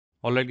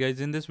Alright guys,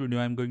 in this video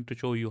I'm going to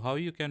show you how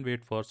you can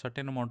wait for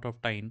certain amount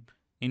of time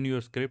in your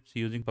scripts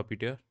using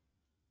Puppeteer.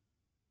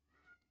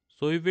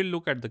 So if we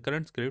look at the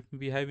current script,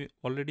 we have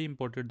already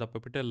imported the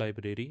Puppeteer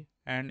library,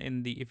 and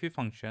in the if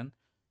function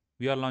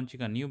we are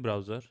launching a new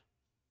browser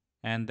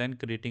and then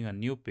creating a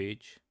new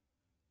page.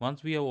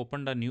 Once we have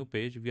opened a new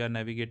page, we are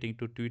navigating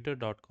to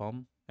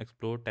twitter.com,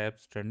 explore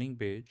tabs trending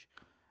page,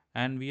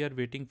 and we are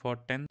waiting for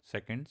 10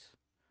 seconds,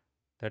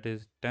 that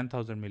is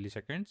 10,000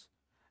 milliseconds,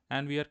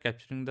 and we are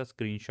capturing the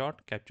screenshot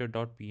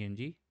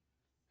capture.png,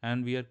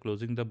 and we are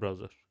closing the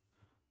browser.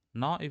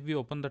 Now if we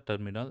open the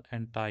terminal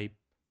and type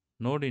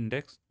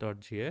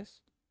nodejs.js,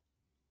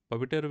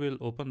 Puppeteer will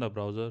open the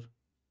browser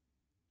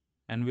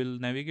and will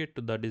navigate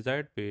to the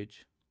desired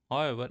page.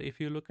 However, if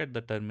you look at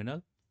the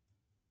terminal,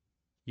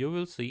 you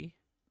will see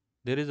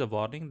there is a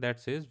warning that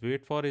says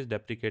wait for is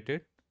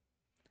deprecated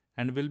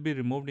and will be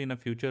removed in a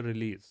future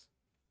release.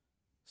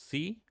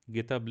 See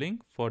GitHub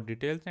link for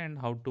details and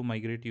how to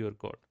migrate your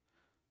code.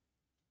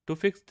 To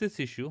fix this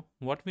issue,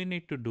 what we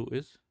need to do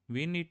is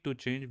we need to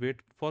change wait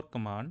for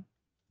command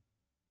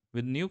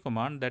with new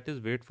command, that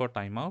is wait for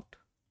timeout.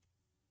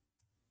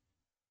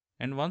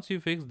 And once you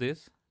fix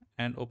this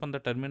and open the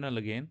terminal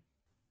again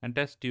and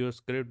test your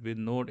script with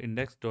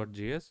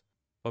nodeindex.js,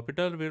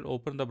 Puppeteer will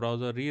open the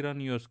browser,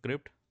 rerun your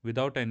script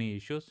without any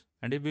issues.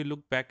 And if we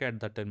look back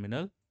at the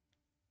terminal,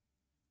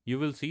 you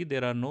will see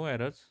there are no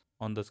errors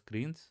on the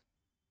screens.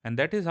 And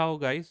that is how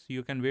guys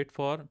you can wait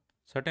for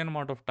certain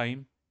amount of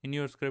time in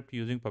your script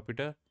using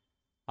Puppeteer.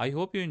 I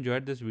hope you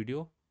enjoyed this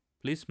video.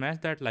 Please smash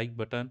that like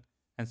button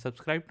and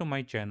subscribe to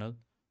my channel.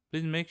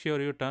 Please make sure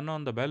you turn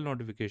on the bell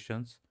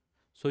notifications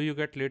so you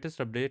get latest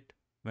update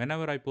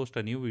whenever I post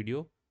a new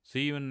video.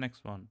 See you in the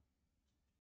next one.